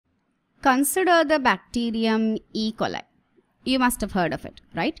Consider the bacterium E. coli. You must have heard of it,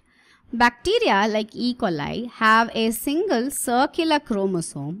 right? Bacteria like E. coli have a single circular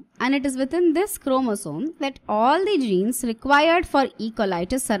chromosome, and it is within this chromosome that all the genes required for E. coli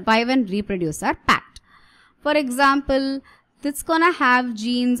to survive and reproduce are packed. For example, it's gonna have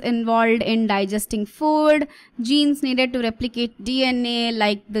genes involved in digesting food, genes needed to replicate DNA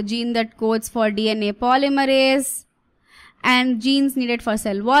like the gene that codes for DNA polymerase, and genes needed for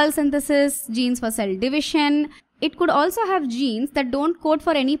cell wall synthesis, genes for cell division. It could also have genes that don't code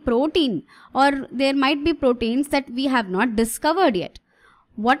for any protein, or there might be proteins that we have not discovered yet.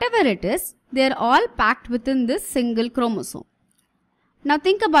 Whatever it is, they are all packed within this single chromosome. Now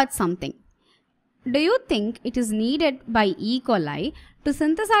think about something. Do you think it is needed by E. coli to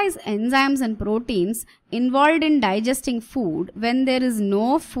synthesize enzymes and proteins involved in digesting food when there is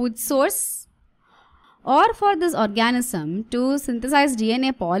no food source? Or for this organism to synthesize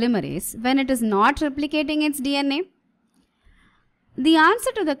DNA polymerase when it is not replicating its DNA? The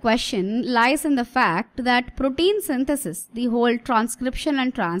answer to the question lies in the fact that protein synthesis, the whole transcription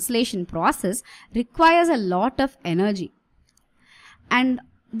and translation process, requires a lot of energy. And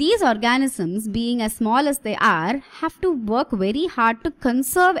these organisms, being as small as they are, have to work very hard to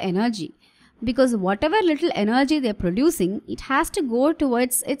conserve energy. Because whatever little energy they are producing, it has to go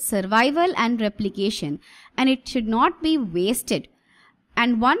towards its survival and replication, and it should not be wasted.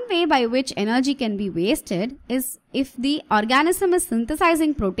 And one way by which energy can be wasted is if the organism is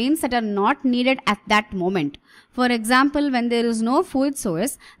synthesizing proteins that are not needed at that moment. For example, when there is no food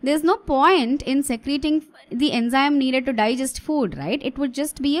source, there is no point in secreting the enzyme needed to digest food, right? It would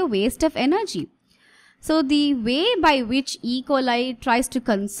just be a waste of energy. So the way by which E. coli tries to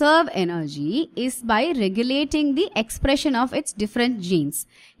conserve energy is by regulating the expression of its different genes.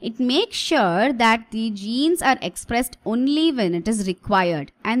 It makes sure that the genes are expressed only when it is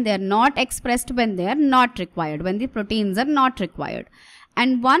required, and they are not expressed when they are not required, when the proteins are not required.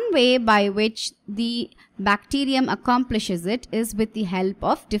 And one way by which the bacterium accomplishes it is with the help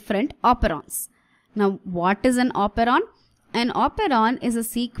of different operons. Now, what is an operon? An operon is a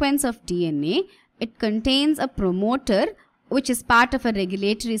sequence of DNA. It contains a promoter which is part of a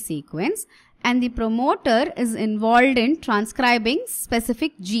regulatory sequence, and the promoter is involved in transcribing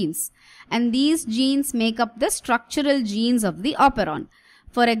specific genes, and these genes make up the structural genes of the operon.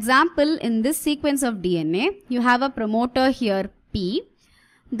 For example, in this sequence of DNA, you have a promoter here P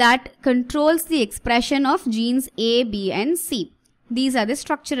that controls the expression of genes A, B and C. These are the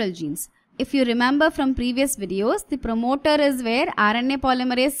structural genes. If you remember from previous videos, the promoter is where RNA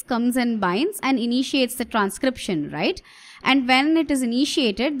polymerase comes and binds and initiates the transcription, right? And when it is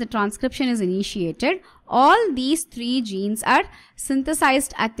initiated, the transcription is initiated, all these three genes are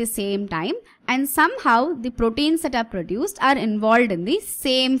synthesized at the same time, and somehow the proteins that are produced are involved in the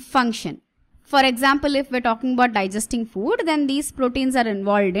same function. For example, if we're talking about digesting food, then these proteins are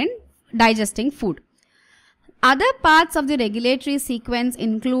involved in digesting food. Other parts of the regulatory sequence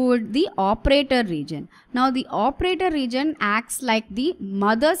include the operator region. Now, the operator region acts like the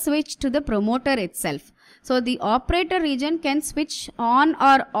mother switch to the promoter itself. So, the operator region can switch on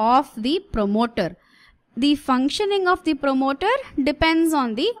or off the promoter. The functioning of the promoter depends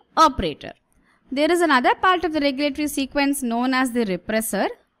on the operator. There is another part of the regulatory sequence known as the repressor.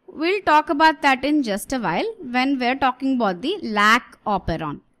 We'll talk about that in just a while when we're talking about the lac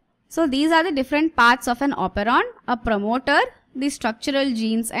operon. So these are the different parts of an operon, a promoter, the structural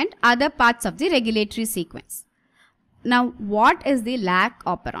genes and other parts of the regulatory sequence. Now, what is the lac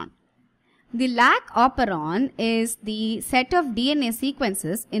operon? The lac operon is the set of DNA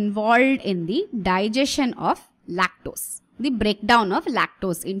sequences involved in the digestion of lactose, the breakdown of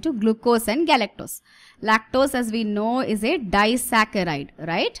lactose into glucose and galactose. Lactose, as we know, is a disaccharide,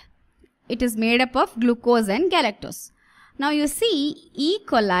 right? It is made up of glucose and galactose. Now you see, E.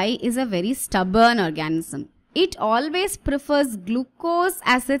 coli is a very stubborn organism. It always prefers glucose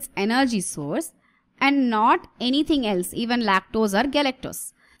as its energy source and not anything else, even lactose or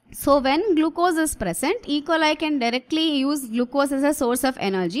galactose. So when glucose is present, E. coli can directly use glucose as a source of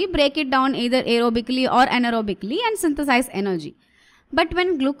energy, break it down either aerobically or anaerobically and synthesize energy. But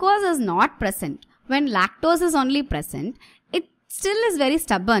when glucose is not present, when lactose is only present, it still is very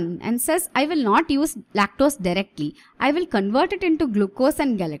stubborn and says, I will not use lactose directly. I will convert it into glucose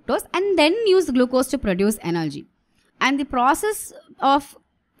and galactose and then use glucose to produce energy. And the process of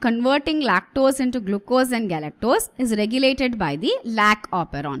converting lactose into glucose and galactose is regulated by the lac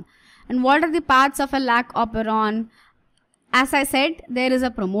operon. And what are the parts of a lac operon? As I said, there is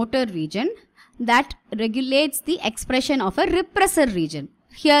a promoter region that regulates the expression of a repressor region.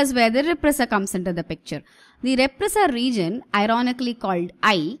 Here's where the repressor comes into the picture. The repressor region, ironically called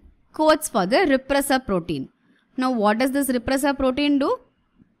I, codes for the repressor protein. Now what does this repressor protein do?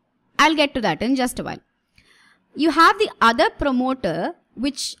 I'll get to that in just a while. You have the other promoter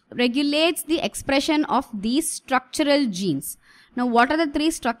which regulates the expression of these structural genes. Now what are the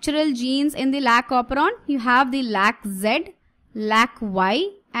three structural genes in the lac operon? You have the lac Z, lac Y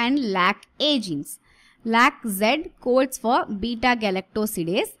and lac A genes. Lac Z codes for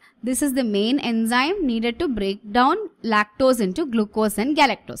beta-galactosidase. This is the main enzyme needed to break down lactose into glucose and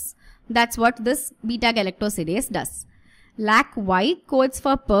galactose. That's what this beta-galactosidase does. Lac Y codes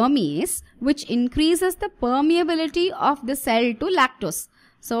for permease, which increases the permeability of the cell to lactose.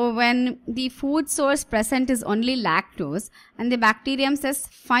 So when the food source present is only lactose and the bacterium says,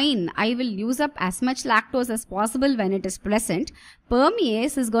 fine, I will use up as much lactose as possible when it is present,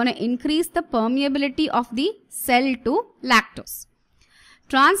 permease is going to increase the permeability of the cell to lactose.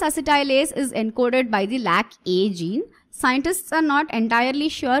 Trans-acetylase is encoded by the lac A gene. Scientists are not entirely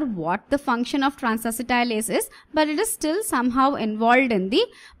sure what the function of trans-acetylase is, but it is still somehow involved in the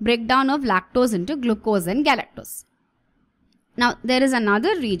breakdown of lactose into glucose and galactose. Now, there is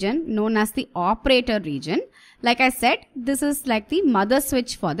another region known as the operator region. Like I said, this is like the mother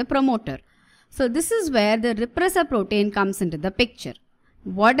switch for the promoter. So, this is where the repressor protein comes into the picture.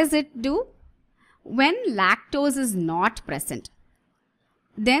 What does it do? When lactose is not present,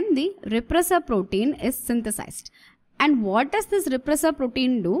 then the repressor protein is synthesized. And what does this repressor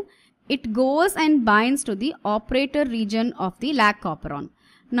protein do? It goes and binds to the operator region of the lac operon.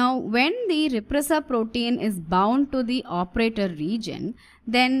 Now, when the repressor protein is bound to the operator region,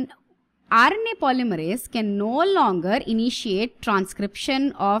 then RNA polymerase can no longer initiate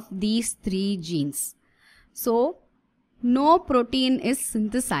transcription of these three genes. So, no protein is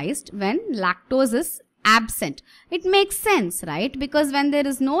synthesized when lactose is absent. It makes sense, right? Because when there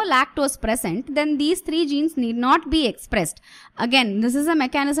is no lactose present, then these three genes need not be expressed. Again, this is a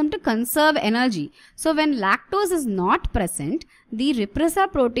mechanism to conserve energy. So when lactose is not present, the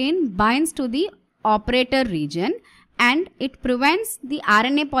repressor protein binds to the operator region and it prevents the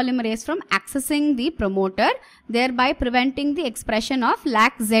RNA polymerase from accessing the promoter, thereby preventing the expression of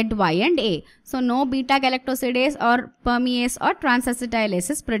lac Z, Y and A. So no beta-galactosidase or permease or trans-acetylase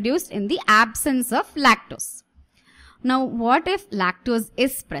is produced in the absence of lactose. Now what if lactose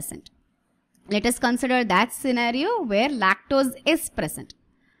is present? Let us consider that scenario where lactose is present.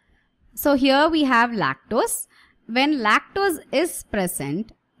 So here we have lactose. When lactose is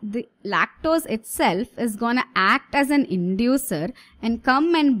present, the lactose itself is going to act as an inducer and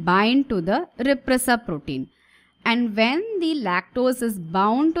come and bind to the repressor protein. And when the lactose is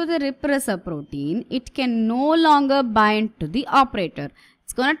bound to the repressor protein, it can no longer bind to the operator.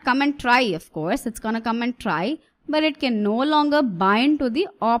 It's going to come and try, of course. It's going to come and try, but it can no longer bind to the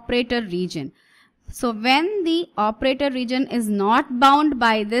operator region. So when the operator region is not bound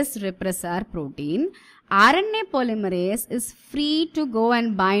by this repressor protein, RNA polymerase is free to go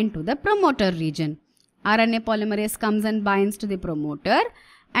and bind to the promoter region. RNA polymerase comes and binds to the promoter,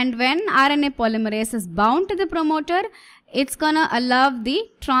 and when RNA polymerase is bound to the promoter, it's gonna allow the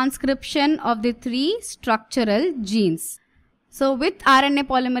transcription of the three structural genes. So with RNA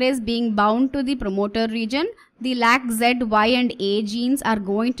polymerase being bound to the promoter region, the lac Z, Y and A genes are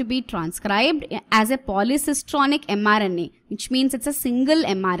going to be transcribed as a polycistronic mRNA, which means it's a single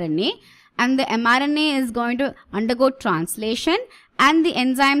mRNA. And the mRNA is going to undergo translation and the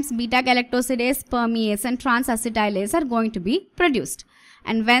enzymes beta-galactosidase, permease and trans-acetylase are going to be produced.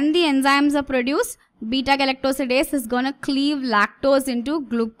 And when the enzymes are produced, beta-galactosidase is going to cleave lactose into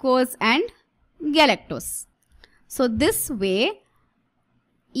glucose and galactose. So this way,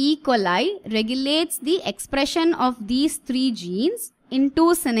 E. coli regulates the expression of these three genes in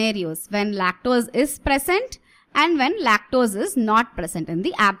two scenarios: when lactose is present and when lactose is not present, in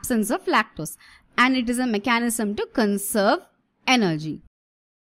the absence of lactose. And it is a mechanism to conserve energy.